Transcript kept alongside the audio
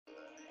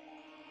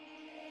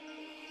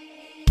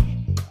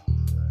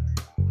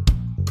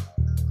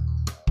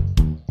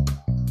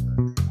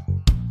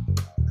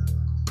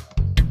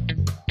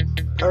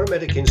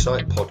Paramedic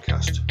Insight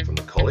podcast from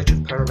the College of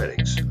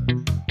Paramedics.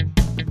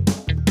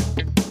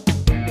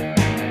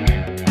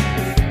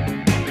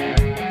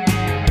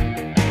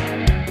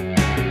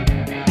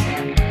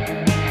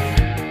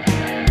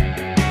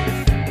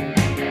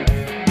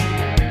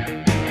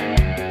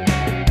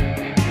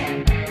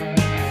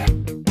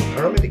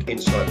 Paramedic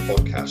Insight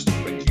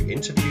podcast brings you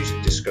interviews,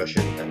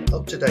 discussion and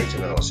up-to-date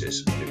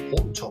analysis of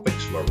important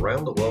topics from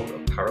around the world of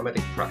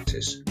paramedic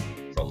practice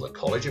from the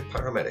College of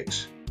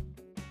Paramedics.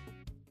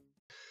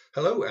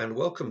 Hello and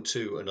welcome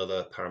to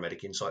another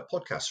Paramedic Insight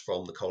podcast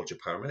from the College of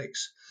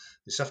Paramedics.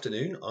 This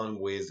afternoon I'm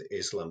with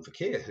Islam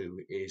Fakir,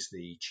 who is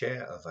the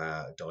chair of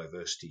our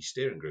diversity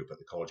steering group at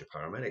the College of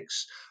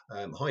Paramedics.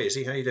 Hi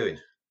Izzy, how are you doing?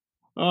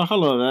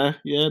 Hello there.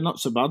 Yeah, not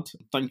so bad.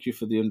 Thank you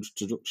for the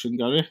introduction,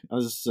 Gary.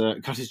 As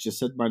Gary just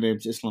said, my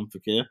name's Islam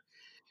Fakir.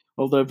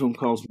 Although everyone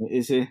calls me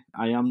Izzy,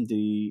 I am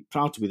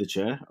proud to be the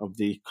chair of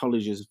the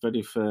college's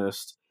very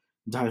first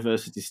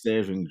diversity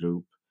steering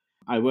group.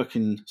 I work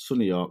in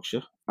sunny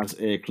Yorkshire as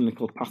a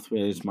clinical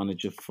pathways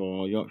manager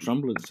for Yorkshire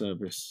Ambulance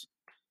Service.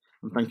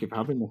 And thank you for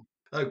having me.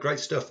 Oh, great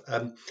stuff.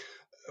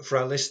 For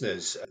our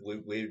listeners,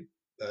 we're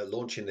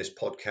launching this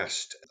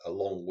podcast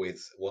along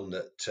with one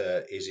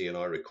that Izzy and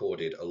I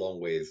recorded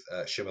along with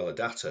Shamila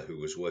Datta, who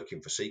was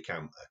working for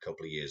CCAM a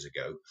couple of years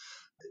ago.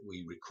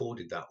 We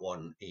recorded that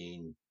one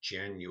in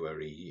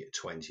January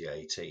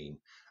 2018.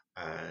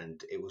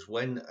 And it was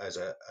when, as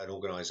an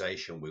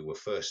organisation, we were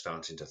first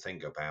starting to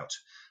think about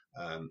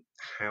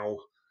how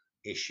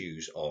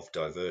issues of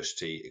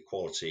diversity,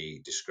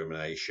 equality,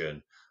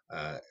 discrimination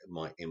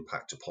might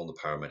impact upon the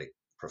paramedic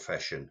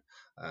profession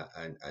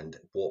and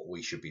what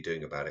we should be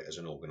doing about it as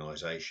an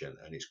organisation.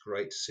 And it's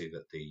great to see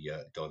that the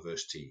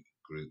diversity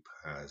group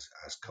has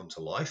come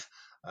to life,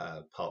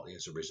 partly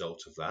as a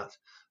result of that.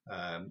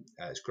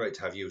 It's great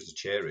to have you as the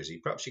chair,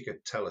 Izzy. Perhaps you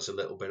could tell us a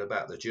little bit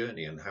about the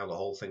journey and how the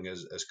whole thing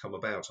has come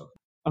about.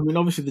 I mean,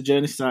 obviously the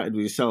journey started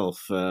with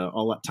yourself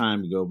all that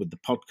time ago with the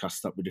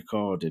podcast that we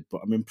recorded. But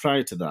I mean,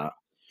 prior to that,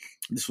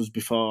 this was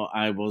before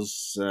I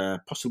was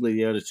possibly a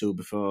year or two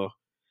before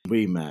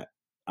we met.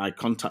 I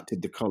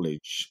contacted the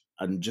college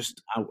and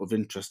just out of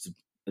interest,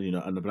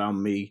 and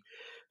around me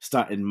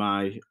starting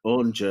my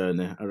own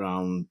journey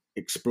around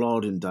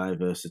exploring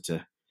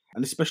diversity,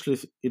 and especially,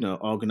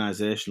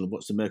 organisational,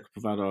 what's the makeup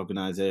of our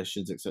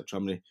organisations, etc., how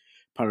many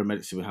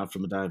paramedics do we have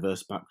from a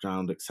diverse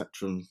background,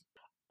 etc.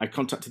 I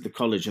contacted the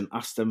college and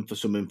asked them for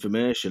some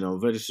information. I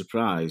was very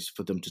surprised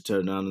for them to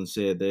turn around and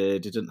say they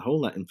didn't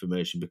hold that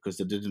information because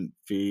they didn't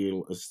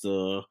feel as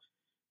though,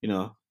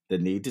 they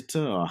needed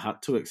to or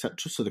had to,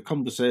 etc. So the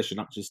conversation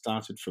actually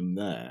started from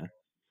there.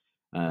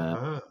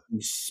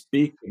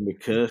 Speaking with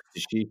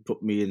Kirsty, she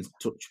put me in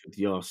touch with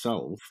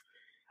yourself,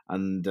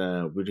 and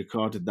we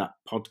recorded that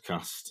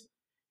podcast,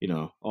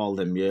 all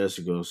them years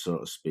ago, so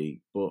to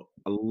speak. But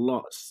a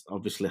lot's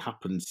obviously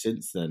happened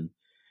since then.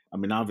 I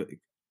mean, I've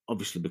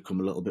obviously become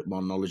a little bit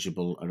more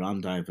knowledgeable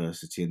around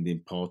diversity and the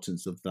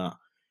importance of that.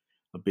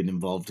 I've been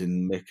involved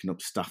in making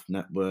up staff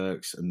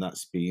networks, and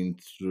that's been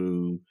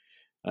through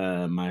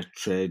my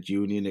trade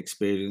union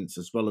experience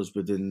as well as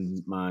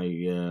within my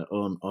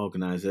own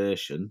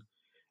organisation.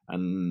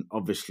 And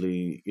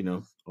obviously,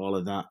 all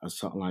of that has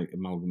sort of like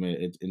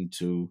amalgamated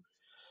into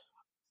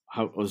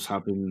us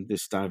having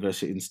this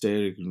diversity and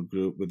steering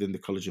group within the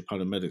College of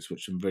Paramedics,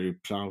 which I'm very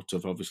proud to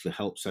have obviously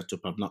helped set up.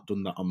 I've not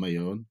done that on my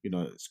own.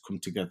 It's come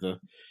together,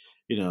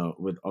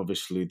 with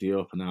obviously the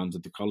open hands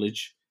of the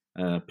college,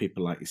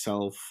 people like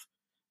yourself,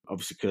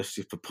 obviously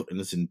Kirsty for putting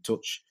us in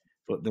touch.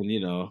 But then,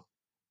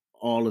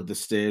 all of the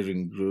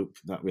steering group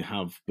that we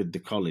have with the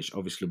college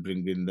obviously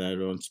bring in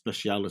their own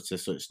speciality.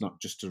 So it's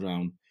not just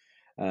around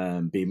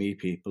BME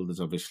people. There's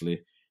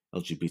obviously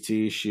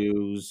LGBT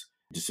issues,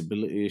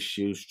 disability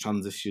issues,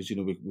 trans issues.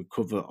 We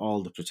cover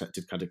all the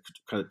protected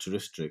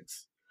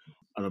characteristics.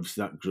 And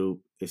obviously that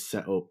group is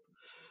set up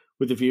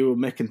with a view of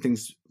making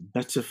things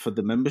better for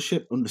the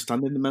membership,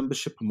 understanding the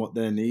membership and what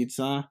their needs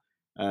are,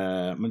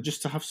 and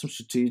just to have some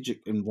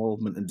strategic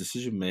involvement and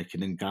decision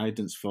making and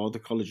guidance for the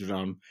college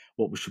around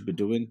what we should be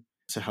doing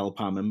to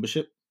help our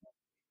membership.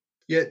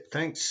 Yeah,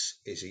 thanks,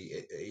 Izzy.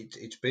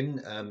 It's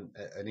been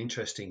an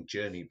interesting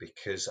journey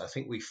because I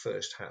think we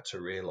first had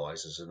to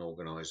realise as an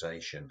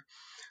organisation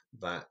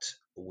that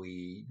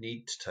we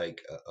need to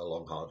take a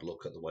long, hard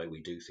look at the way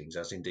we do things,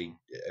 as indeed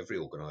every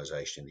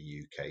organisation in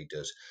the UK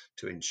does,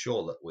 to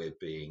ensure that we're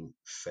being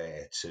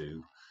fair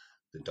to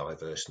the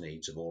diverse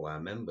needs of all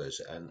our members.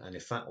 And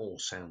if that all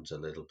sounds a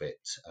little bit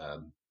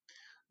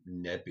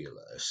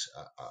nebulous,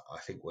 I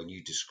think when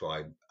you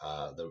describe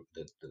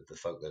the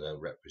folk that are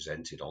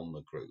represented on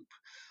the group,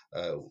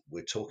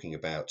 we're talking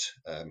about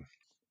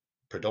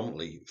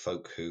predominantly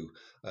folk who,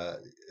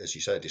 as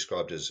you say, are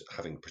described as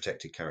having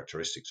protected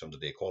characteristics under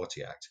the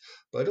Equality Act,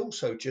 but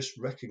also just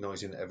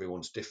recognising that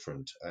everyone's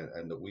different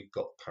and that we've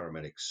got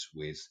paramedics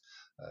with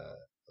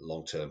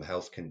long-term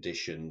health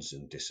conditions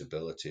and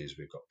disabilities.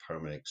 We've got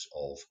paramedics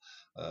of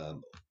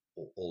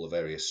all the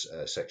various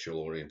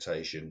sexual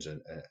orientations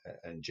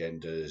and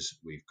genders.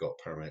 We've got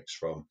paramedics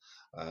from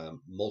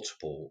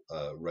multiple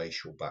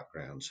racial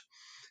backgrounds.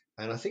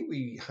 And I think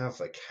we have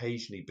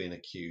occasionally been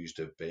accused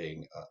of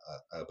being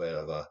a bit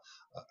of a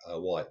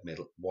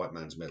white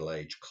man's middle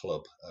age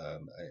club,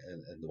 and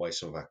the way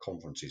some of our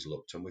conferences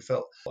looked, and we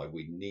felt like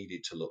we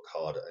needed to look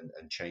harder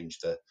and change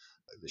the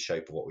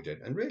shape of what we're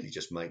doing, and really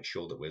just make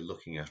sure that we're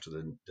looking after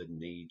the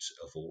needs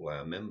of all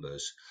our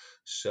members.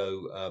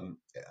 So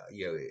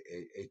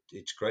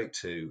it's great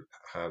to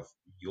have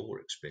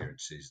your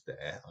experiences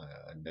there.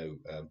 I know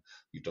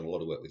you've done a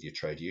lot of work with your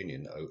trade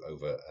union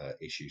over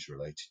issues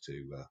related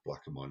to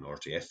black and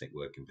minority ethnic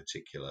work in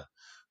particular,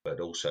 but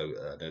also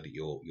I know that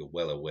you're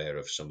well aware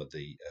of some of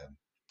the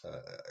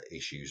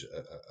issues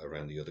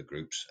around the other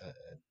groups,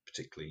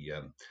 particularly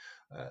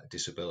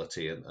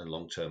disability and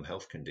long-term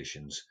health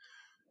conditions.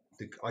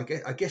 I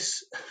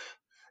guess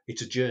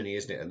it's a journey,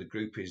 isn't it? And the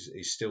group is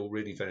still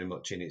really very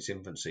much in its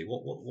infancy.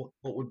 What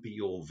would be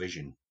your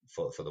vision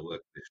for the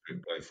work of this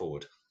group going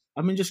forward?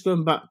 I mean, just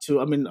going back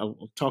to, I mean,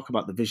 I'll talk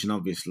about the vision,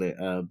 obviously,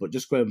 but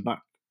just going back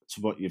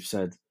to what you've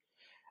said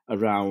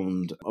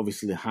around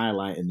obviously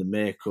highlighting the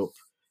makeup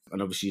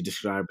and obviously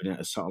describing it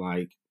as sort of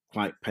like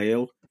quite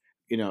pale,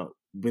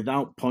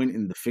 without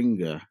pointing the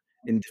finger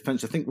in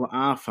defense. I think what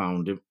I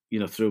found,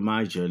 through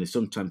my journey,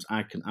 sometimes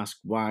I can ask,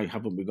 why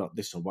haven't we got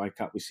this, or why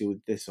can't we see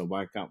with this, or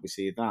why can't we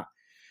see that?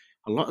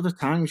 A lot of the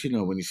times,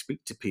 when you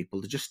speak to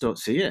people, they just don't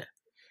see it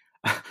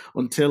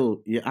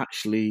until you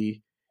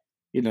actually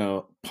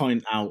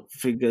point out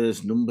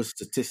figures, numbers,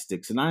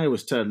 statistics. And I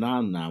always turn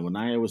around now and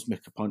I always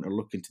make a point of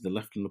looking to the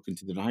left and looking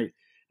to the right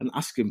and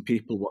asking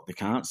people what they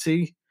can't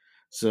see.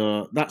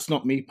 So that's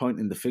not me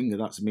pointing the finger.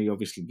 That's me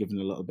obviously giving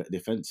a little bit of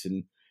defence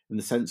in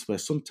the sense where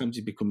sometimes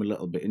you become a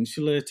little bit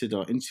insulated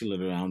or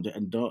insular around it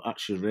and don't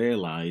actually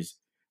realise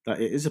that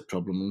it is a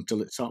problem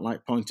until it's sort of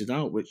like pointed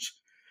out, which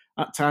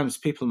at times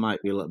people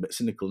might be a little bit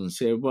cynical and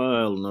say,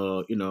 well,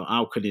 no,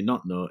 how can you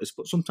not notice?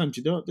 But sometimes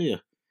you don't, do you?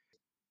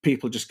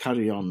 People just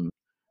carry on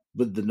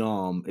with the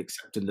norm,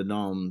 accepting the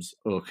norms,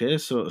 okay,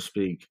 so to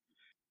speak.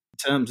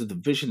 In terms of the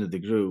vision of the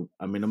group,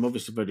 I mean, I'm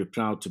obviously very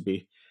proud to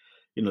be,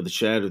 the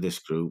chair of this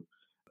group,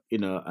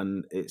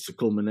 and it's a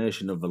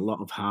culmination of a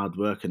lot of hard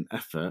work and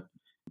effort,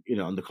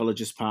 on the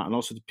college's part, and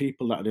also the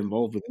people that are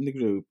involved within the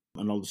group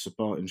and all the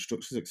support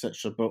instructors,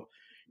 etc. But,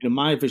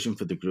 my vision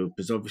for the group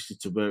is obviously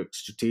to work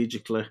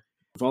strategically.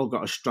 We've all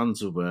got our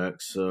strands of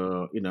work,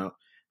 so,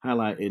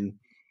 highlighting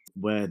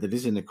where there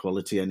is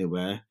inequality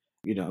anywhere,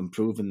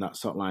 improving that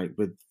sort of like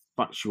with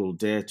factual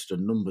data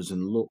and numbers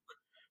and look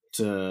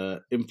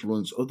to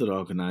influence other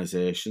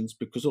organisations,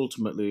 because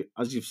ultimately,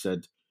 as you've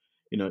said,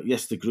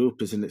 yes, the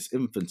group is in its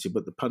infancy,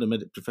 but the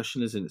paramedic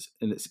profession is in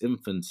its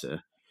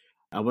infancy.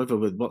 However,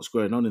 with what's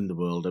going on in the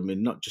world, I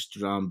mean, not just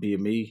around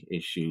BME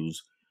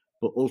issues,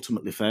 but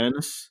ultimately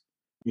fairness,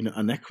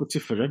 and equity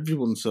for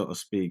everyone, so to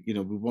speak. We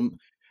want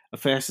a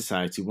fair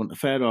society, we want a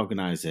fair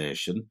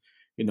organisation,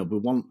 we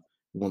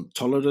want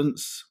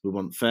tolerance, we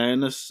want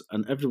fairness,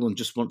 and everyone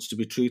just wants to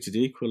be treated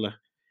equally.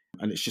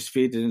 And it's just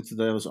feeding into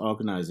those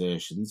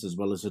organisations as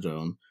well as their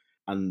own,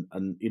 and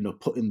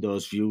putting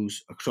those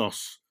views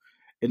across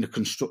in a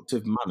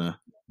constructive manner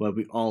where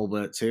we all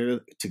work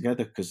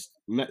together. Because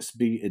let's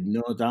be in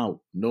no doubt,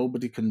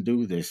 nobody can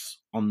do this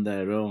on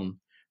their own.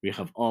 We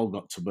have all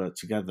got to work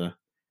together,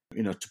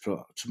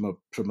 to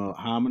promote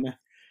harmony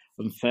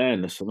and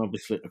fairness and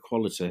obviously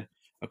equality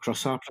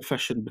across our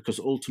profession. Because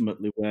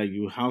ultimately, where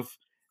you have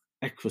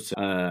equity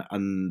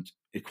and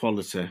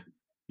equality,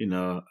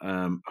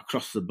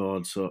 across the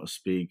board, so to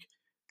speak,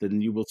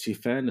 then you will see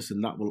fairness,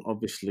 and that will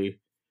obviously,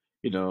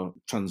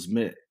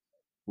 transmit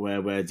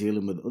where we're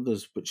dealing with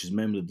others, which is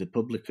mainly the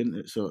public, isn't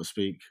it, so to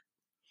speak?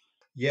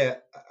 Yeah,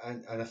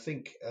 and I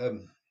think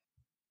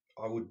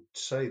I would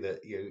say that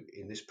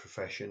in this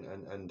profession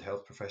and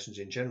health professions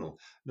in general,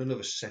 none of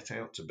us set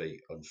out to be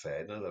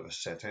unfair. None of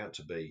us set out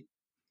to be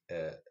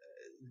uh,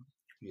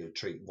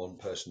 treat one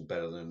person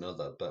better than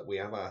another, but we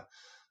have our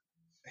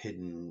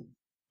hidden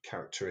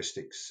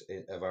characteristics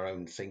of our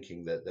own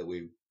thinking that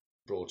we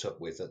brought up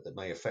with that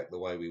may affect the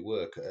way we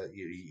work.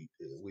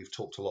 We've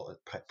talked a lot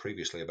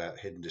previously about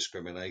hidden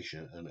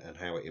discrimination and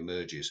how it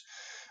emerges,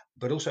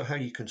 but also how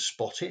you can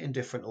spot it in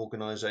different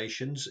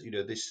organisations.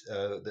 This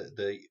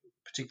the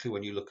particularly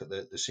when you look at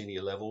the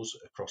senior levels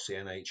across the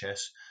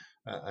NHS,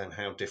 and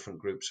how different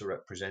groups are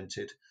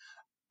represented.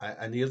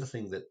 And the other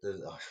thing that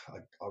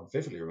I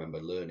vividly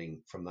remember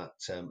learning from that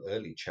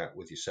early chat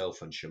with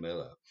yourself and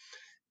Shamila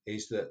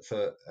is that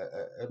for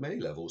at many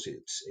levels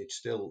it's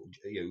still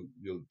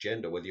your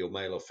gender, whether you're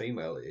male or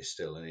female, is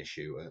still an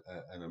issue.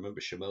 And I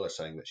remember Shamila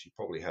saying that she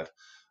probably had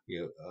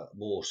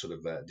more sort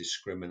of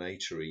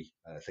discriminatory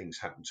things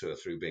happen to her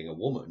through being a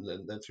woman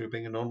than through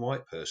being a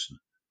non-white person.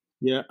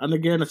 Yeah, and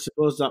again, I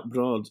suppose that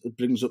it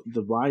brings up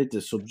the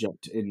wider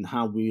subject in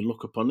how we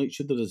look upon each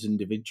other as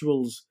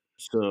individuals.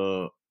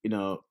 So,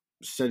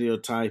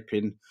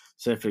 stereotyping,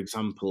 say, for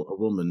example, a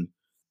woman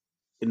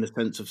in the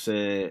sense of,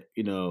 say,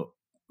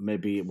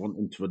 maybe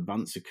wanting to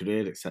advance a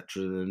career,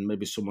 etc., and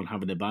maybe someone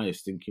having a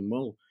bias thinking,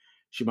 well,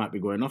 she might be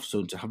going off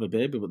soon to have a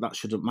baby, but that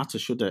shouldn't matter,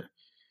 should it?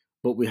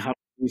 But we have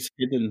these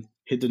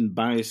hidden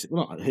biases.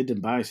 Well, not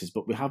hidden biases,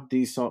 but we have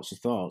these sorts of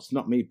thoughts.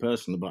 Not me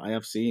personally, but I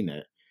have seen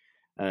it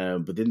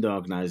within the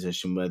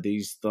organisation where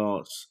these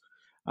thoughts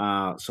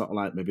are sort of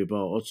like maybe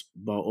brought up.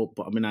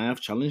 But I mean, I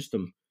have challenged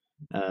them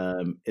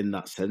in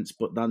that sense.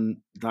 But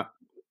then that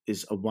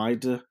is a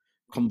wider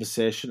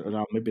conversation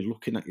around maybe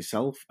looking at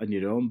yourself and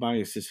your own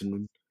biases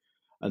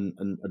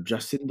and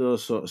addressing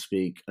those, so to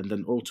speak, and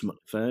then ultimate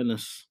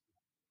fairness.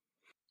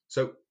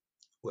 So,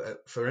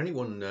 for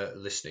anyone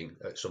listening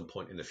at some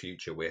point in the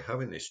future, we're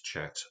having this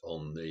chat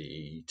on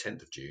the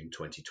 10th of June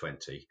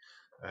 2020,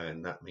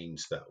 and that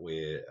means that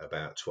we're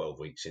about 12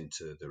 weeks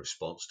into the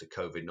response to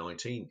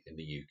COVID-19 in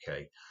the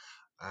UK.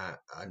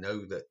 I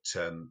know that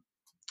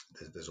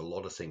there's a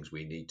lot of things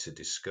we need to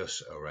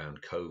discuss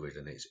around COVID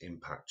and its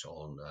impact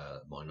on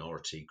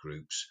minority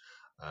groups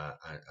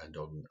and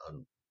on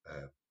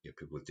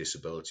people with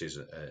disabilities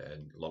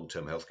and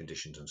long-term health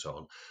conditions and so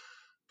on.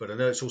 But I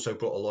know it's also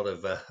brought a lot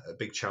of a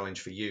big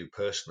challenge for you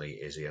personally,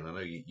 Izzy, and I know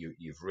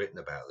you've written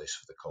about this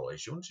for the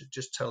college. Do you want to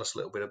just tell us a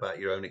little bit about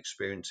your own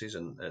experiences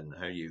and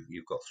how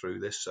you've got through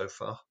this so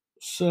far?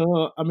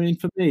 So, I mean,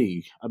 for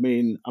me, I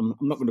mean, I'm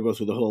not going to go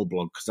through the whole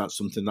blog because that's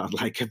something that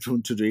I'd like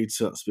everyone to read,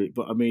 so to speak.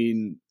 But I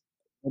mean,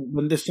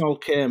 when this all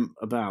came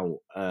about,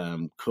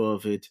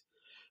 COVID,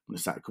 when it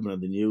started coming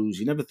on the news,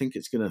 you never think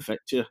it's going to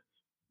affect you.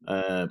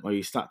 Or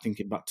you start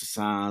thinking back to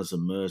SARS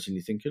and MERS, and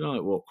you're thinking, oh,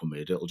 it won't come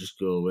here, it'll just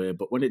go away.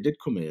 But when it did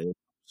come here, it was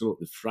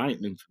absolutely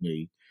frightening for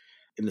me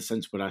in the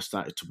sense where I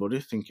started to worry,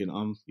 thinking,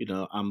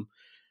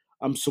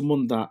 I'm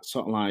someone that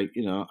sort of like,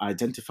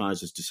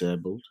 identifies as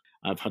disabled.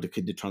 I've had a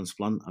kidney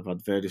transplant. I've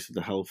had various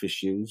other health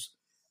issues.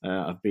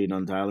 I've been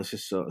on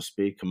dialysis, so to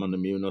speak. I'm on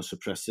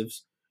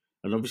immunosuppressives.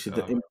 And obviously,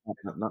 the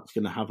impact that that's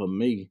going to have on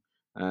me,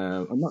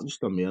 and not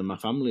just on me, on my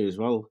family as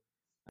well.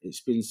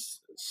 It's been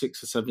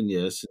 6 or 7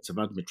 years since I've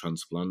had my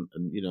transplant,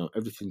 and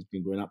everything's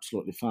been going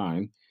absolutely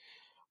fine.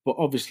 But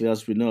obviously,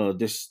 as we know,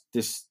 this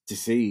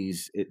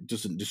disease, it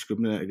doesn't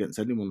discriminate against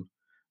anyone.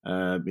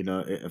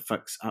 It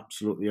affects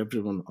absolutely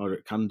everyone, or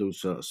it can do,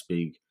 so to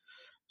speak.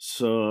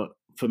 So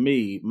for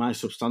me, my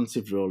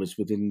substantive role is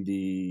within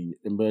the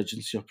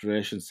Emergency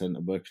Operations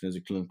Centre, working as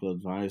a clinical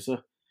advisor.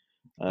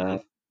 Uh,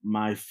 Mm,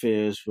 my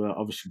fears were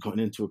obviously going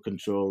into a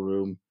control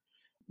room,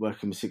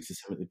 working with 60,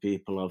 70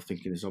 people. I was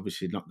thinking it's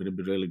obviously not going to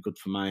be really good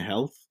for my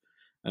health.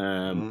 Um,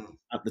 mm.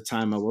 at the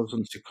time, I was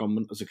on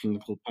secondment as a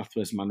clinical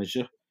pathways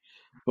manager,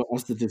 but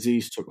as the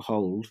disease took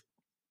hold,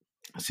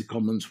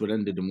 secondments were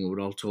ended and we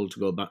were all told to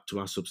go back to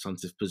our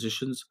substantive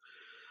positions.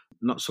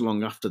 Not so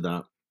long after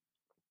that,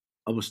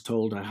 I was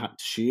told I had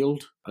to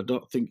shield. I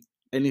don't think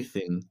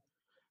anything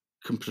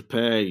can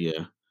prepare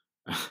you,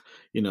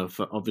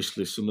 for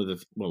obviously some of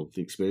the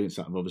experience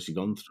that I've obviously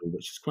gone through,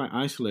 which is quite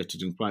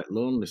isolated and quite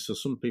lonely. So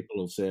some people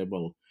will say,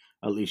 well,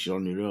 at least you're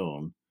on your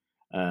own.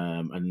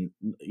 And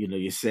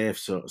you're safe,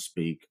 so to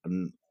speak,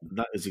 and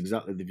that is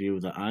exactly the view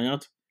that I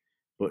had.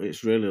 But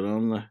it's really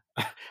lonely.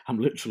 I'm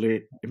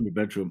literally in my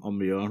bedroom on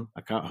my own.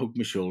 I can't hug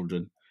my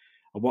children.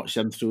 I watch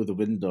them through the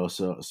window,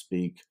 so to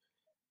speak.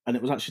 And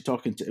it was actually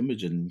talking to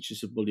Imogen. She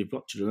said, well, you've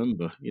got to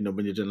remember,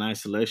 when you're in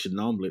isolation,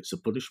 normally it's a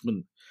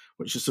punishment,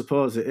 which I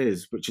suppose it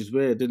is, which is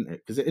weird, isn't it?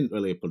 Because it isn't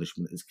really a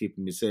punishment, it's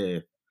keeping me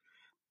safe.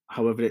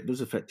 However, it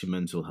does affect your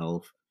mental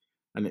health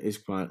and it is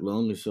quite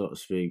lonely, so to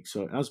speak.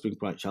 So it has been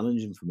quite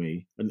challenging for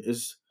me. And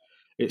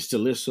it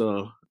still is.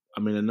 So,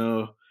 I mean, I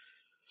know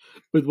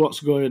with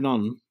what's going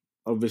on,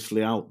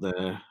 obviously out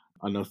there,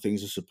 I know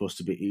things are supposed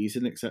to be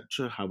easing,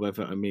 etc.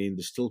 However, I mean,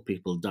 there's still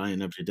people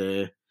dying every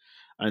day.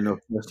 I know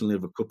personally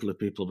of a couple of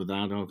people with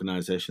our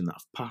organisation that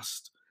have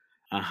passed.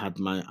 I had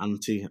my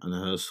auntie and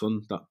her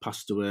son that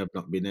passed away. I've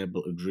not been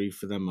able to grieve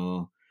for them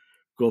or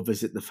go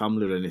visit the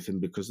family or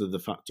anything because of the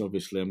fact,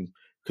 obviously, I'm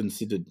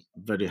considered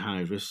very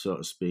high risk, so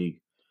to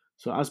speak.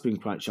 So it has been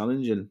quite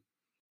challenging.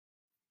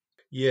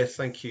 Yeah,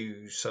 thank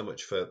you so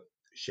much for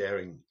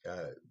sharing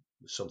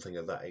something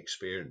of that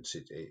experience.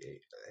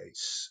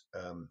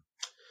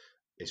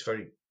 It's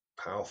very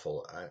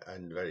powerful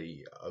and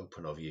very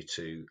open of you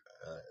to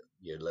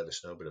let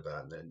us know a bit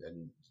about it.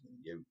 And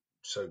you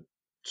so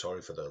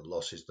sorry for the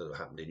losses that have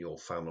happened in your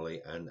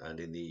family and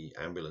in the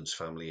ambulance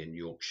family in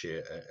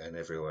Yorkshire and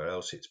everywhere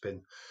else. It's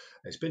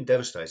been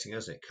devastating,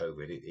 hasn't it?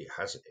 COVID. It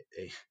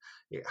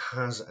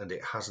has and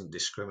it hasn't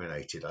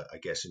discriminated, I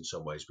guess, in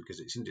some ways because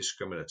it's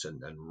indiscriminate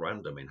and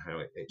random in how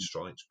it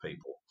strikes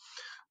people.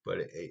 But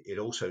it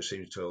also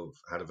seems to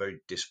have had a very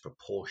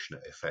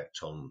disproportionate effect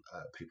on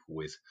people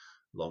with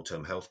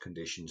long-term health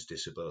conditions,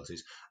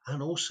 disabilities,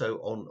 and also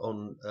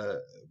on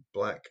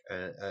black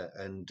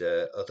and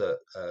other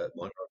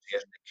minority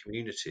ethnic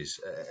communities.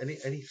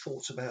 Any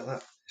thoughts about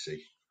that?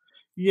 See,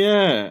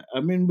 Yeah, I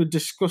mean, we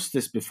discussed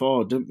this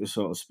before, didn't we,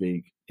 so to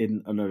speak,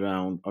 in and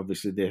around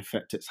obviously the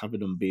effect it's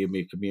having on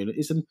BME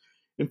communities. And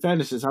in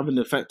fairness, it's having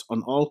an effect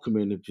on all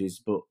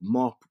communities, but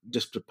more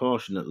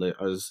disproportionately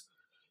as,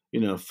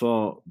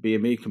 for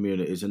BME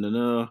communities. And I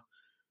know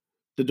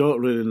they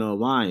don't really know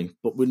why,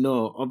 but we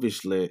know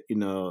obviously,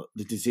 the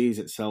disease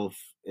itself,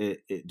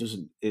 it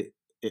doesn't, it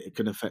it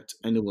can affect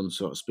anyone,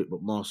 so to speak,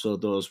 but more so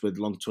those with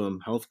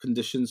long-term health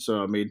conditions.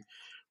 So, I mean,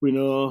 we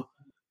know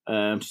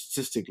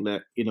statistically,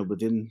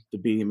 within the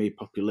BME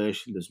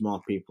population, there's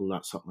more people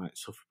that sort of like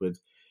suffer with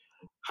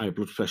high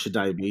blood pressure,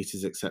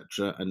 diabetes,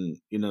 etc. And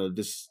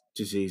this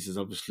disease is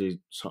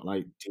obviously sort of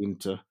like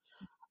deemed to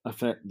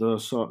affect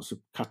those sorts of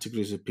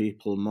categories of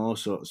people more,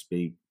 so to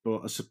speak.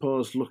 But I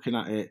suppose looking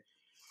at it,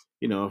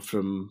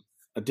 from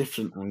a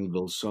different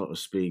angle, so to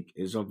speak,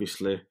 is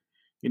obviously,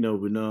 we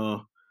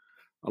know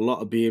a lot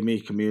of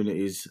BME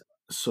communities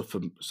suffer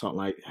sort of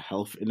like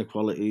health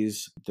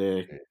inequalities.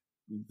 They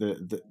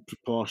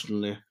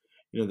proportionally,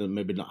 they're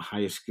maybe not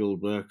higher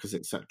skilled workers,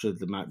 etc.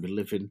 They might be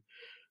living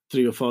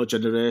 3 or 4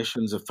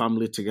 generations of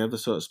family together,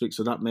 so to speak.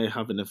 So that may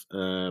have an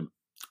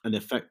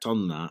effect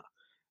on that.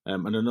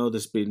 And I know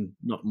there's been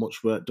not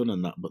much work done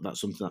on that, but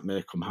that's something that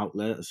may come out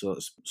later. So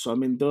I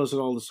mean, those are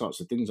all the sorts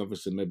of things,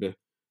 obviously, maybe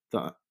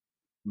that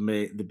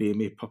make the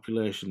BME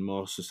population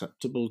more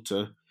susceptible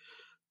to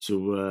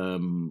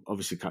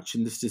obviously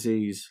catching this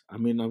disease. I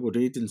mean, I was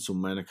reading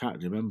somewhere, and I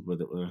can't remember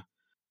whether it were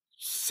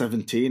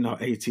 17 or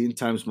 18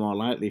 times more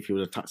likely if you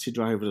were a taxi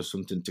driver or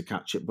something to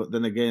catch it. But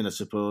then again, I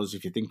suppose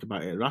if you think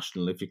about it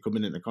rationally, if you're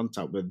coming into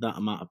contact with that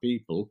amount of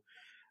people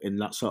in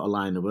that sort of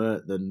line of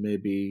work, then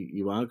maybe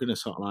you are going to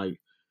sort of like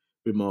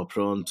be more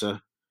prone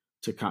to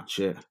catch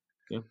it.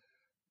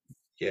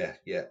 Yeah,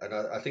 yeah, and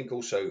I think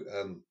also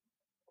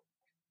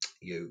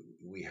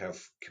we have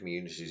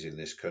communities in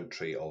this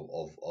country of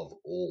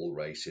all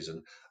races,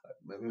 and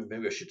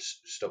maybe I should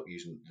stop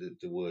using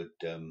the word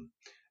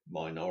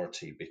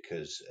minority,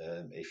 because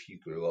if you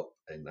grew up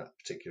in that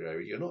particular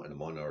area, you're not in a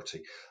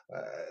minority,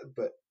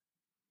 but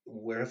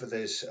wherever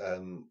there's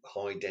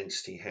high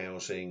density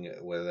housing,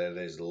 whether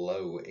there's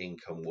low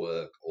income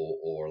work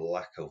or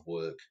lack of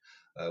work,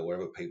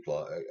 wherever people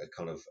are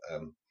kind of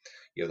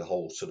the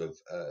whole sort of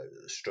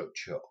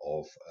structure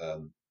of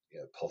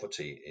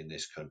poverty in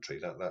this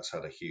country, that's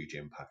had a huge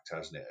impact,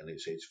 hasn't it? And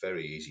it's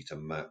very easy to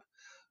map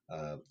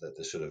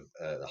the sort of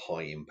the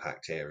high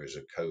impact areas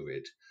of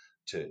COVID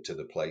to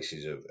the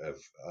places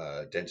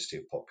of density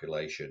of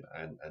population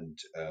and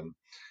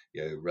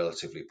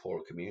relatively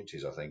poor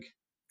communities, I think.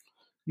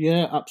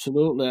 Yeah,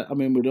 absolutely. I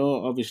mean, we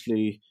know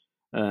obviously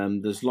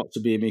there's lots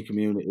of BME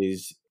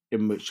communities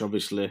in which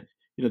obviously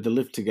they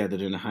live together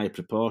in a high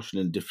proportion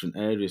in different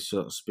areas,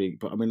 so to speak.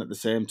 But I mean, at the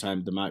same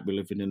time, they might be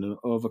living in an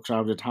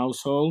overcrowded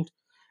household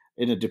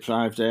in a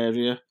deprived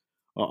area,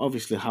 or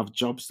obviously have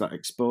jobs that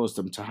expose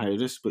them to high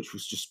risk, which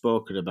was just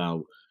spoken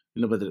about.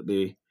 Whether it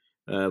be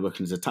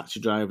working as a taxi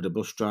driver, a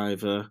bus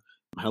driver,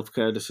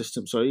 healthcare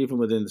assistant, so even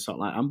within the sort of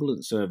like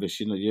ambulance service,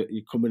 you're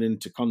coming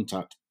into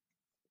contact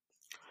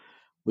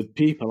with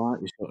people,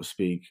 aren't you, so to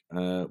speak,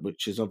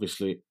 which is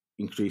obviously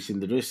increasing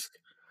the risk.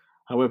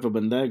 However,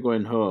 when they're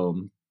going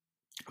home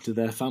to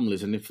their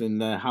families, and if in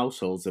their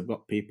households they've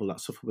got people that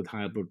suffer with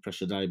high blood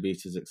pressure,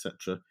 diabetes,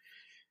 etc.,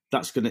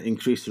 that's going to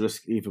increase the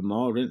risk even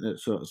more, isn't it,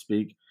 so to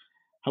speak?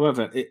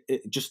 However,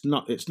 it's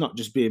not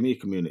just BME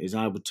communities.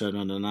 I would turn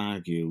on and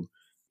argue,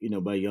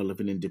 where you're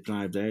living in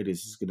deprived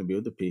areas, there's going to be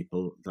other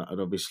people that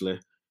are obviously,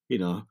 you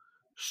know,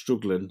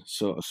 struggling,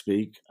 so to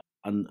speak,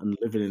 and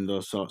living in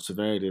those sorts of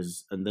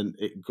areas. And then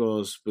it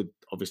goes with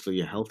obviously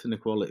your health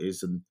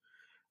inequalities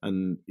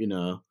and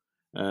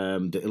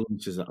the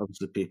illnesses that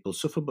obviously people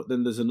suffer. But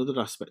then there's another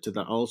aspect to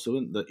that also,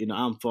 isn't that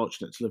I'm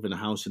fortunate to live in a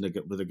house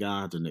with a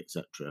garden,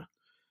 etc.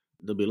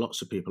 There'll be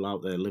lots of people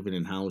out there living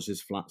in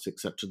houses, flats,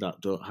 etc.,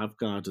 that don't have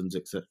gardens,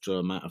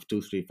 etc., might have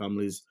 2, 3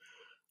 families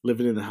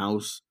living in a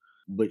house,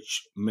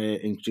 which may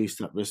increase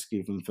that risk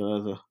even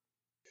further.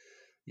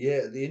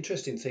 Yeah, the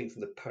interesting thing from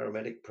the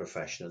paramedic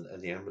profession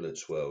and the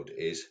ambulance world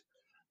is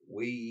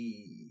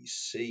we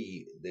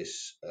see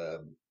this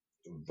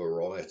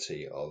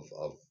variety of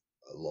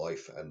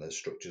life and the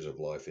structures of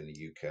life in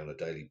the UK on a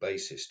daily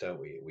basis, don't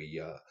we?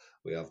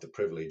 We have the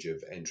privilege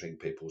of entering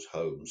people's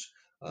homes,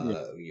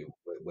 Yeah.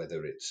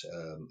 whether it's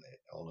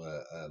on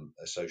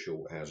a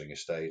social housing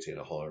estate in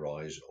a high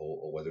rise,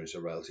 or whether it's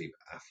a relative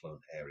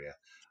affluent area.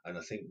 And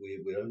I think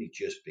we're only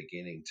just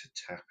beginning to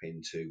tap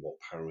into what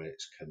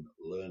paramedics can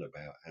learn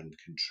about and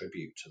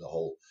contribute to the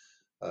whole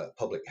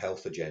public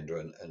health agenda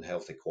and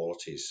health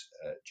equalities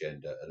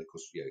agenda. And of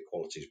course,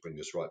 equalities brings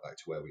us right back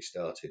to where we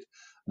started.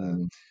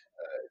 Um, Mm.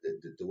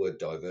 the word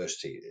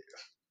diversity,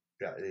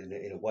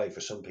 in a way,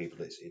 for some people,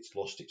 it's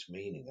lost its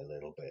meaning a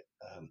little bit.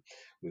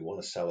 We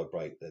want to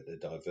celebrate the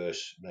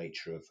diverse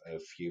nature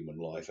of human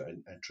life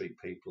and treat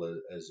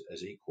people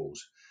as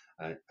equals.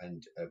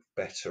 And a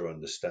better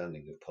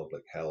understanding of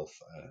public health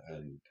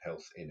and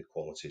health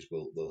inequalities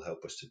will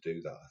help us to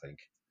do that, I think.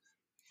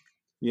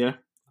 Yeah,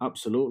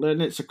 absolutely.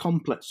 And it's a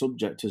complex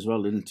subject as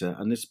well, isn't it?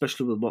 And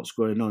especially with what's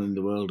going on in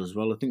the world as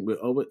well. I think we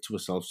owe it to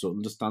ourselves to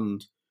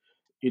understand,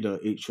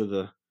 each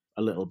other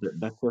a little bit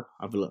better,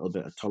 have a little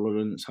bit of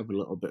tolerance, have a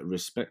little bit of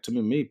respect. I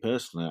mean, me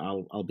personally,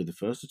 I'll be the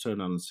first to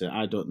turn around and say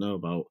I don't know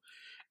about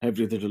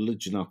every other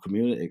religion or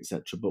community,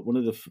 etc. But one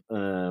of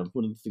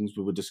the things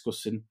we were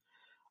discussing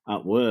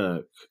at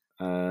work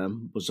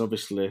was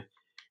obviously,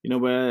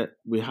 where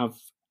we have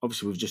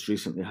obviously we've just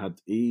recently had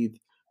Eid,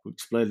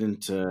 explaining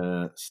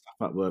to staff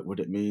at work what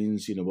it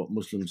means, what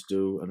Muslims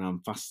do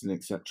around fasting,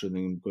 etc., and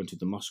then going to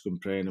the mosque and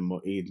praying and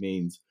what Eid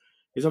means.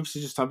 Is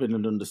obviously just having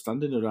an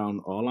understanding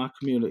around all our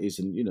communities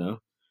and,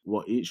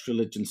 what each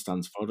religion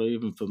stands for, or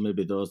even for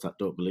maybe those that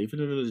don't believe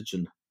in a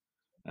religion,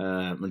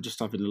 and just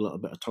having a little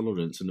bit of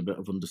tolerance and a bit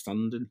of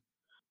understanding,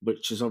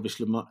 which is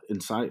obviously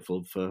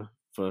insightful for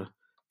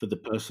the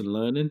person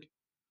learning.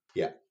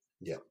 Yeah,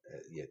 yeah,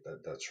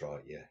 that's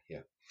right.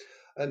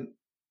 Yeah.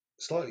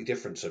 Slightly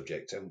different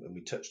subject, and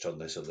we touched on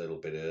this a little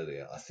bit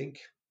earlier. I think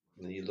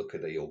when you look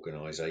at the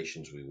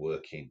organisations we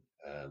work in,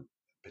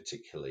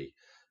 particularly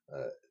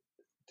uh,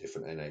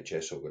 different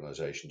NHS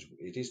organisations,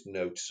 it is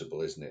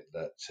noticeable, isn't it,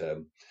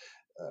 that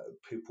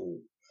people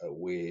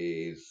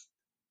with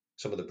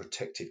some of the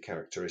protected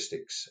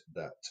characteristics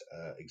that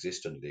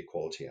exist under the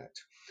Equality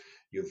Act,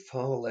 you're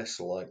far less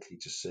likely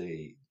to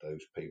see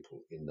those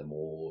people in the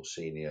more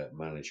senior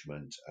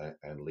management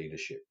and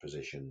leadership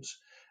positions.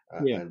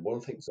 Yeah. And one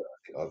of the things that I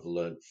think I've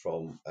learned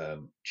from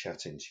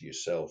chatting to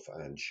yourself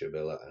and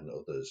Shabila and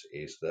others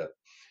is that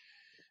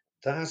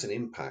that has an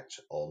impact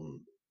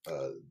on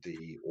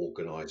the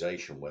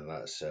organisation, whether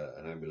that's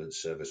an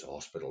ambulance service, a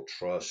hospital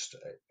trust,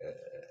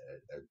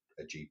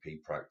 a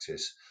GP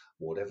practice,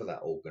 whatever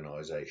that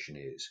organisation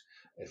is.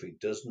 If it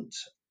doesn't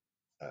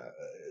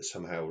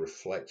somehow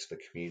reflect the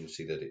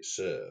community that it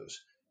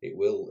serves, it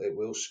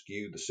will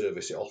skew the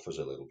service it offers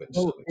a little bit to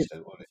Well, some it's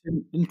extent, won't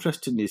it?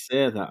 interesting you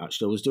say that,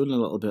 actually. I was doing a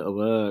little bit of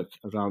work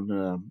around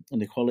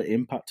an equality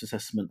impact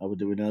assessment I was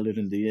doing earlier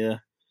in the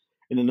year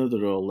in another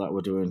role that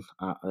we're doing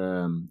at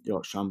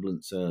Yorkshire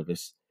Ambulance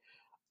Service.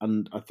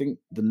 And I think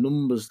the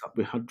numbers that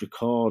we had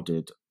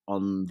recorded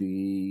on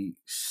the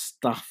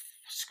staff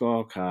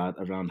scorecard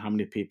around how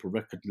many people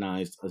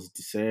recognised as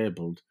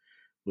disabled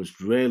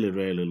was really,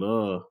 really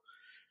low.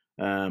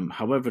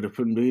 However,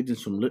 upon reading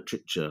some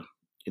literature,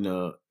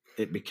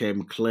 it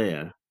became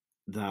clear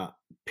that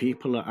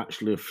people are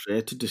actually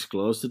afraid to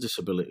disclose the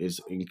disabilities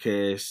in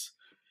case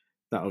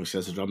that obviously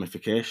has a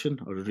ramification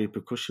or a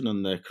repercussion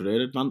on their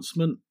career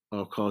advancement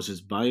or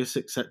causes bias,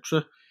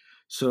 etc.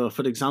 So,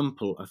 for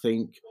example, I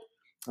think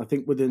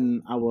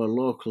within our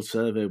local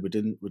survey we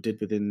did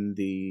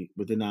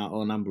within our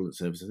own ambulance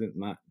service, I think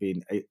that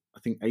being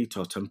 8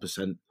 or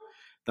 10%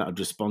 that had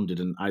responded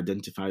and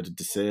identified as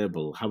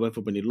disabled.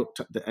 However, when you looked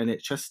at the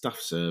NHS staff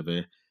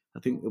survey, I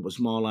think it was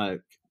more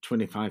like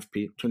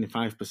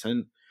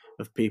 25%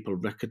 of people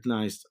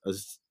recognised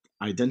as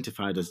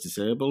identified as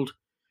disabled,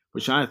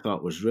 which I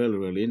thought was really,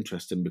 really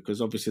interesting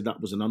because obviously that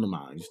was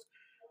anonymised.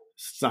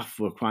 Staff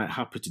were quite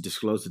happy to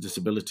disclose the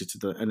disability to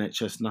the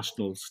NHS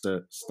National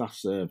Staff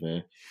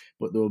Survey,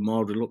 but they were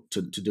more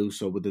reluctant to do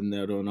so within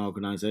their own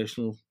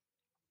organisational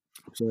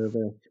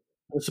survey.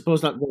 I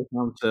suppose that goes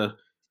down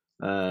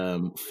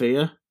to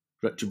fear,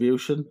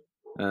 retribution,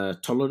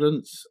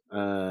 tolerance,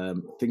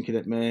 thinking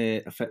it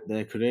may affect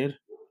their career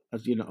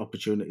as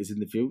opportunities in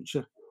the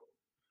future.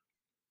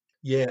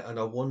 Yeah, and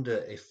I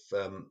wonder if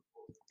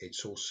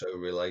it's also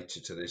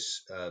related to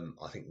this,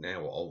 I think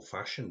now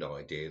old-fashioned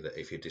idea that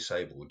if you're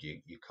disabled,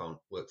 you can't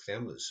work for the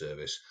ambulance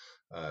service,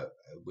 uh,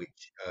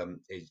 which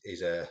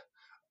is a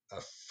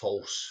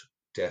false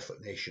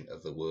definition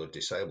of the word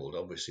disabled.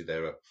 Obviously,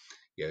 there are,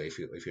 if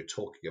you're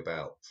talking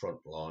about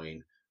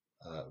frontline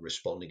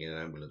responding in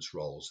ambulance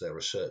roles, there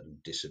are certain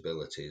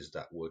disabilities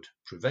that would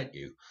prevent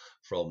you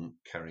from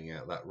carrying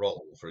out that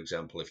role. For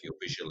example, if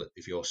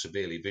you're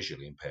severely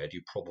visually impaired,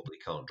 you probably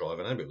can't drive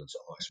an ambulance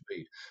at high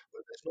speed.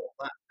 But there's not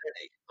that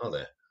many, are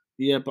there?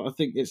 Yeah, but I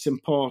think it's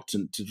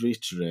important to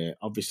reiterate.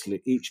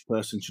 Obviously, each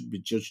person should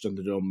be judged on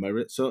their own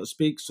merit, so to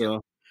speak. Yeah,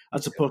 So,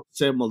 as opposed to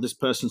saying, "Well, this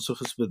person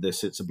suffers with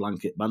this," it's a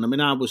blanket ban. I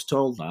mean, I was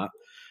told that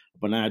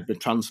when I had my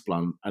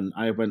transplant, and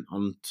I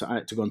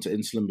had to go onto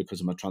insulin because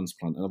of my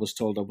transplant, and I was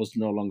told I was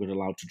no longer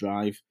allowed to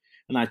drive,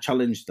 and I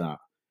challenged that,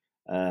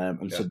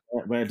 and yeah, said,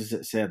 "Where does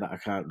it say that I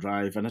can't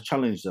drive?" And I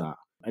challenged that,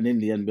 and in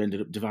the end, we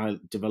ended up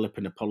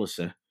developing a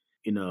policy,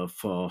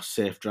 for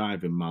safe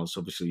driving whilst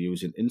obviously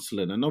using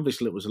insulin. And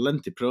obviously, it was a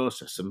lengthy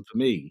process, and for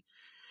me,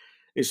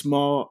 it's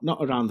more not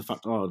around the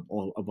fact, I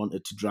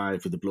wanted to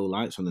drive with the blue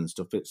lights on and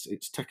stuff.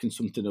 It's taking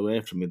something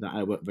away from me that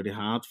I worked very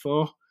hard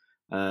for.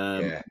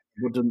 yeah.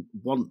 Wouldn't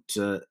want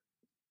to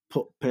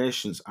put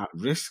patients at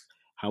risk.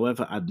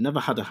 However, I'd never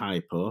had a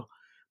hypo.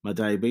 My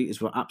diabetes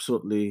were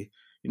absolutely,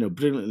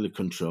 brilliantly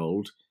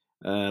controlled.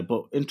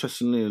 But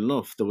interestingly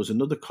enough, there was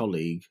another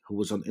colleague who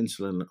was on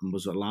insulin and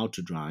was allowed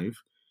to drive,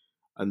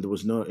 and there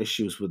was no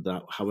issues with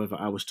that. However,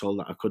 I was told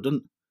that I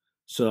couldn't.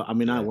 So, I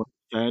mean, I Yeah, wanted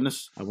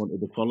fairness, I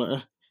wanted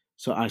equality.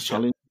 So I yeah.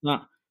 challenged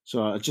that.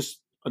 So I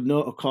just a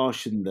note of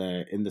caution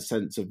there in the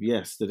sense of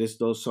yes, there is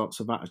those sorts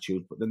of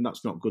attitude, but then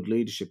that's not good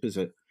leadership, is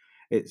it?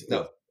 It's it's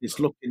No, it's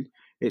no. looking,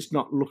 it's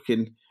not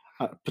looking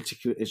at a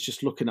particular. It's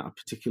just looking at a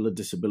particular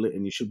disability,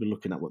 and you should be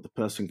looking at what the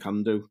person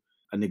can do.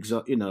 And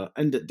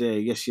end of the day,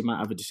 yes, you might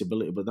have a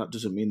disability, but that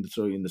doesn't mean they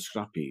throw you in the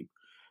scrap heap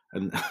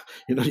and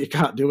you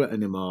can't do it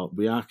anymore.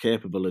 We are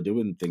capable of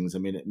doing things. I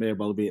mean, it may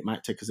well be it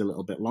might take us a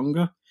little bit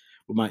longer.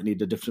 We might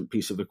need a different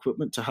piece of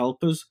equipment to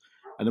help us.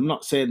 And I'm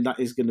not saying that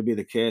is going to be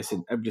the case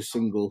in every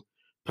single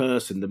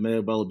person, there may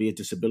well be a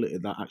disability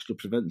that actually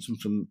prevents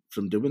them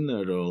from doing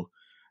their role.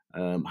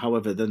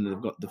 However, then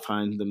they've got to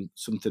find them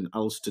something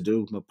else to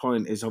do. My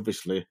point is,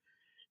 obviously,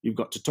 you've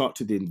got to talk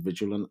to the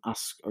individual and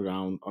ask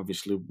around,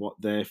 obviously, what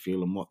they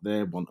feel and what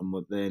they want and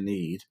what they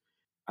need,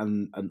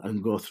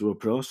 and go through a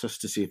process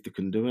to see if they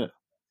can do it,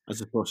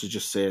 as opposed to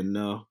just saying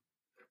no.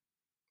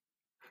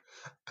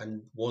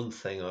 And one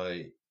thing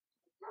I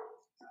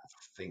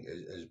think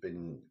has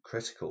been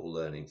critical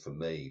learning for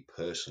me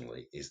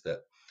personally is that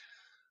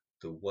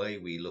the way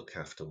we look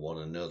after one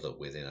another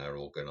within our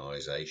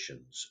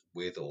organisations,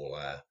 with all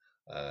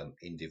our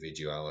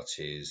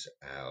individualities,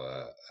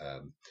 our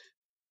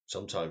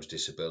sometimes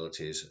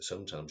disabilities,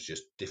 sometimes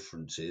just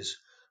differences.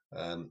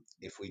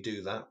 If we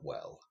do that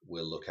well,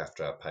 we'll look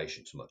after our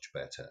patients much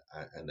better,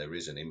 and there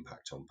is an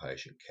impact on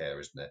patient care,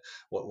 isn't there?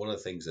 One of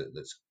the things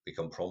that's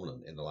become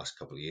prominent in the last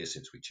couple of years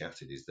since we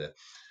chatted is that,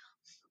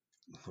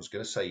 I was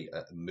going to say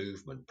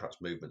movement,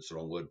 perhaps movement's the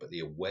wrong word, but the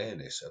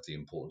awareness of the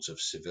importance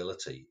of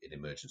civility in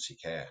emergency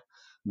care,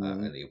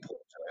 and the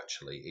importance of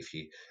actually,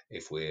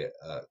 if we're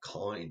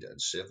kind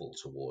and civil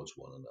towards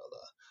one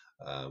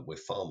another, we're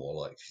far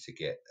more likely to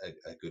get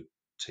a good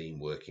team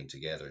working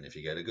together. And if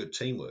you get a good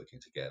team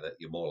working together,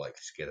 you're more likely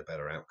to get a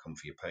better outcome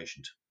for your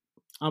patient.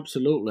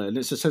 Absolutely, and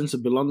it's a sense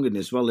of belonging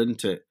as well,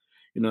 isn't it?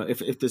 You know,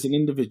 if there's an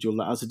individual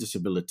that has a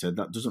disability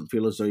that doesn't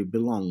feel as though he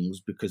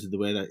belongs because of the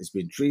way that it's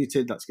been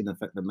treated, that's going to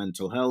affect their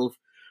mental health,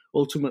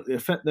 ultimately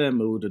affect their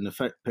mood and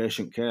affect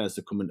patient care as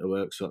they come into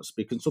work, so to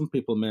speak. And some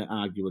people may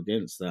argue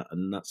against that,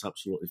 and that's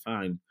absolutely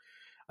fine,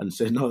 and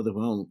say no, they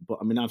won't. But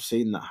I mean, I've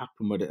seen that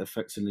happen where it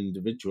affects an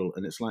individual,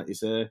 and it's like you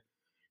say,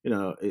 you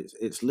know,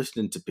 it's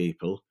listening to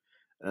people,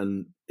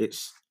 and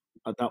it's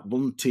that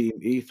one team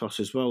ethos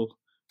as well,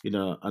 you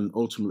know, and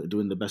ultimately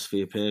doing the best for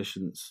your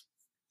patients.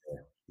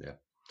 Yeah,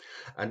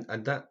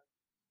 and that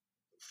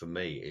for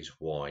me is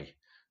why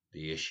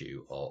the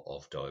issue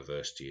of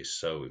diversity is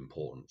so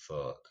important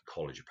for the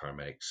College of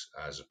Paramedics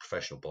as a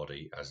professional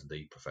body, as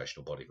the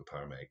professional body for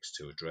paramedics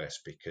to address,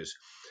 because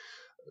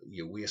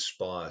we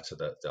aspire to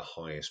the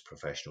highest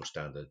professional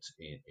standards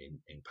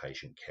in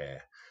patient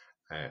care,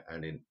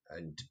 and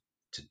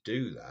to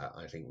do that,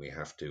 I think we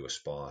have to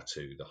aspire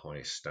to the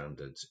highest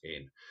standards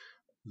in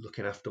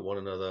looking after one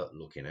another,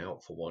 looking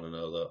out for one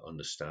another,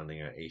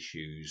 understanding our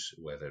issues,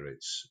 whether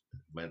it's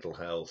mental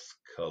health,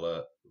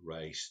 colour,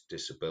 race,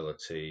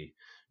 disability,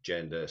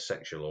 gender,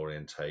 sexual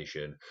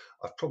orientation.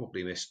 I've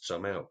probably missed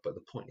some out, but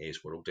the point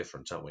is we're all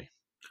different, aren't we?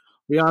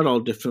 We are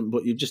all different,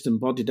 but you've just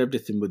embodied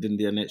everything within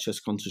the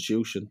NHS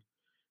constitution.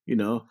 You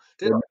know,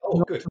 Did I?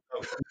 when Oh, good.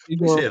 we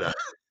Please go, hear that.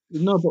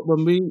 no, but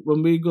when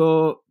we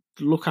go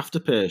look after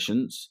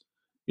patients,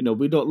 you know,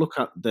 we don't look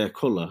at their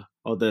colour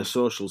or their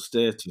social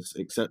status,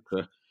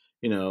 etc.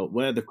 You know,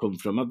 where they come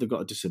from, have they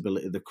got a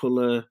disability, the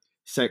colour,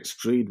 sex,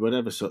 creed,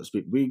 whatever, so to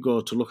speak. We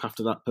go to look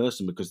after that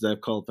person because they've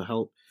called for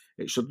help.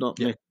 It should not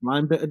Yeah, make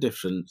one bit of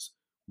difference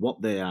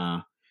what they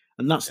are,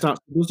 and that yeah.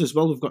 starts with us as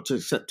well. We've got to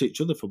accept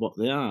each other for what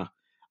they are.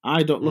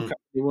 I don't look Mm, at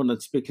anyone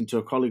and speaking to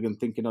a colleague and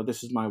thinking, "Oh,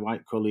 this is my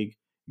white colleague,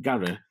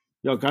 Gary."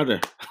 You're Gary,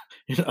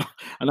 you know,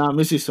 and our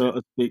missus, so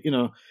to speak, you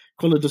know,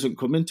 colour doesn't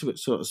come into it,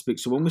 so to speak.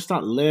 So when we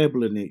start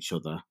labelling each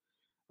other,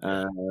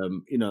 yeah.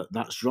 you know,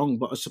 that's wrong.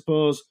 But I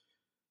suppose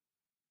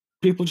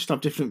people just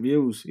have different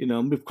views, you know,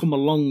 and we've come a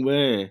long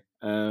way,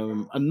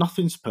 and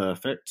nothing's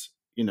perfect,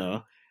 you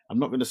know. I'm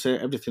not going to say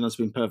everything has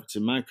been perfect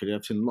in my career.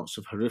 I've seen lots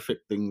of horrific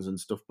things and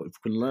stuff, but if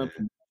we can learn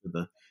from each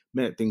other,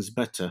 make things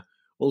better,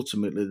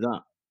 ultimately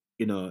that,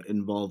 you know,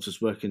 involves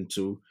us working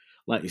to,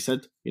 like you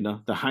said, you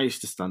know, the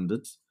highest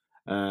standards,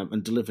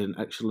 and delivering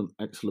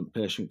excellent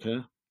patient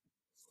care.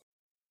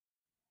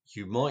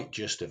 You might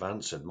just have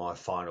answered my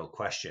final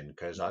question,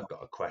 because I've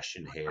got a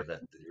question here that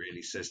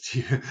really says to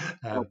you,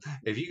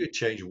 if you could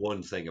change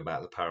one thing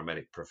about the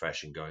paramedic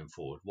profession going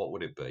forward, what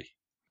would it be?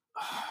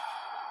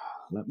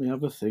 Let me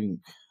have a think.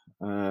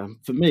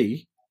 For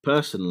me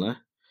personally,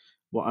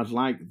 what I'd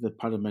like the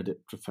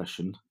paramedic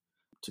profession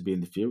to be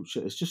in the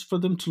future is just for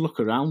them to look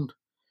around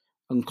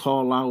and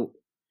call out,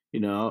 you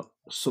know,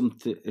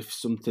 something if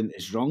something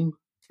is wrong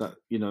that,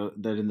 you know,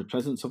 they're in the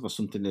presence of, or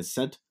something is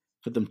said,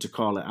 for them to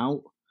call it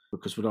out,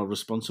 because we're all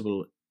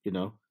responsible, you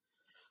know,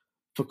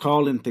 for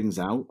calling things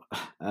out.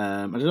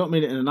 And I don't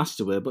mean it in a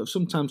nasty way, but if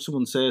sometimes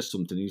someone says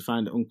something and you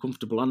find it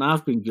uncomfortable, and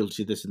I've been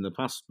guilty of this in the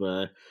past,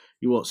 where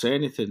you won't say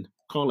anything,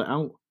 call it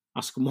out,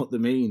 ask them what they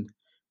mean,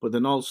 but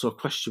then also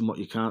question what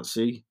you can't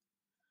see.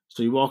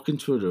 So you walk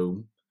into a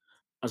room,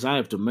 as I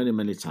have done many,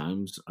 many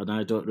times, and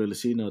I don't really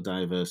see no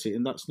diversity,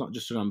 and that's not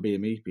just around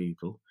BME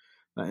people.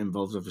 That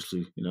involves,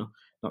 obviously, you know,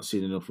 not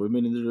seeing enough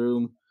women in the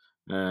room,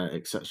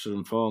 etc.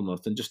 and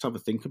foremost, and just have a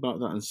think about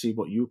that and see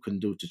what you can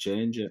do to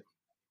change it.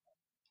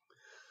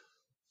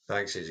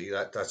 Thanks, Izzy.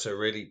 That's a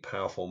really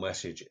powerful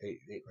message.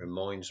 It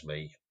reminds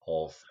me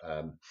of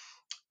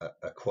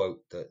a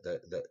quote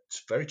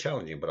that's very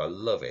challenging, but I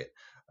love it.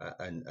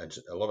 And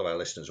a lot of our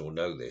listeners will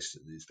know this.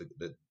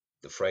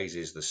 The phrase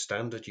is, the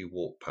standard you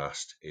walk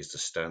past is the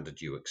standard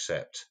you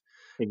accept.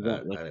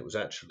 Exactly. And it was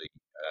actually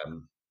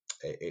um,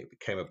 it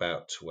came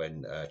about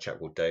when a chap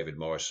called David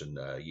Morrison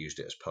used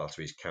it as part of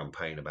his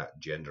campaign about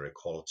gender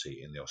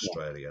equality in the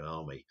Australian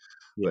Army.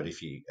 Yeah. But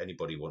if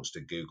anybody wants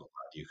to Google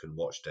that, you can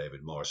watch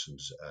David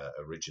Morrison's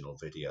original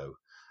video.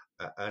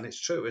 And it's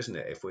true, isn't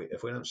it? If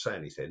we don't say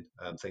anything,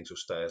 things will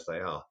stay as they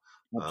are.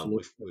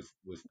 Absolutely.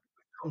 We've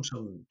come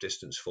some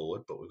distance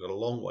forward, but we've got a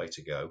long way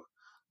to go.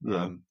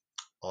 Yeah.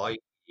 I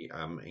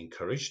am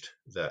encouraged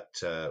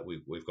that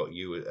we've got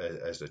you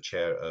as the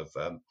chair of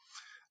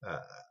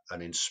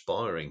an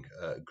inspiring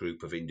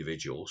group of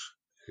individuals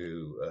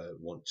who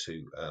want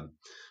to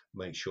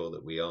make sure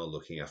that we are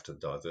looking after the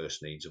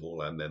diverse needs of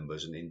all our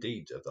members and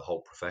indeed of the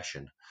whole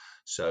profession.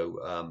 So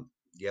I'm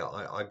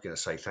going to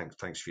say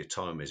thanks for your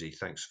time, Izzy.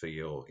 Thanks for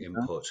your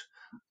input,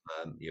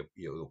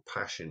 your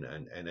passion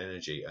and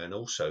energy, and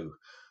also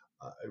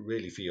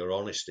really for your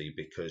honesty,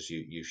 because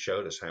you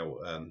showed us how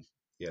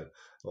the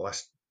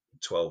last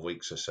 12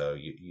 weeks or so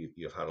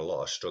you've had a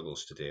lot of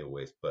struggles to deal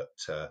with, but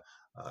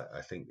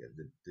I think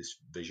this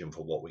vision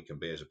for what we can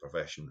be as a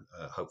profession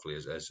hopefully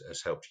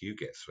has helped you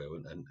get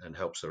through and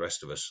helps the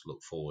rest of us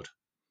look forward.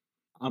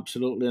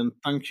 Absolutely, and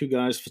thank you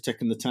guys for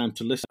taking the time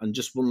to listen. And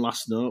just one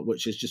last note,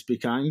 which is just be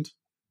kind,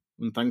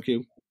 and thank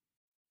you.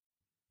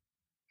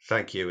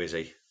 Thank you,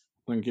 Izzy.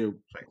 Thank you.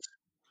 Thanks.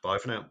 Bye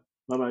for now.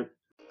 Bye-bye.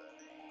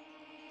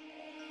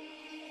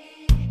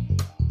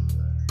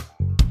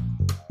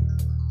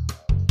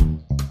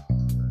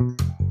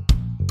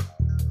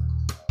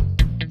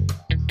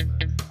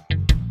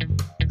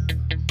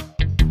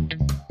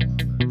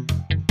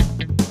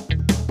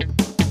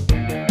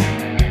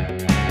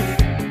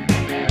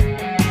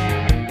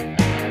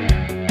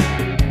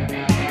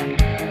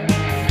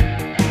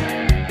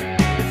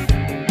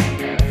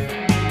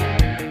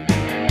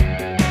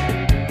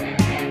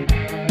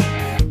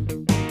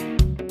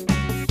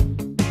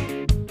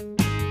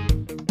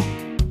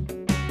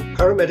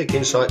 Paramedic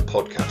Insight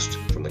podcast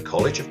from the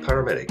College of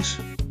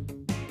Paramedics.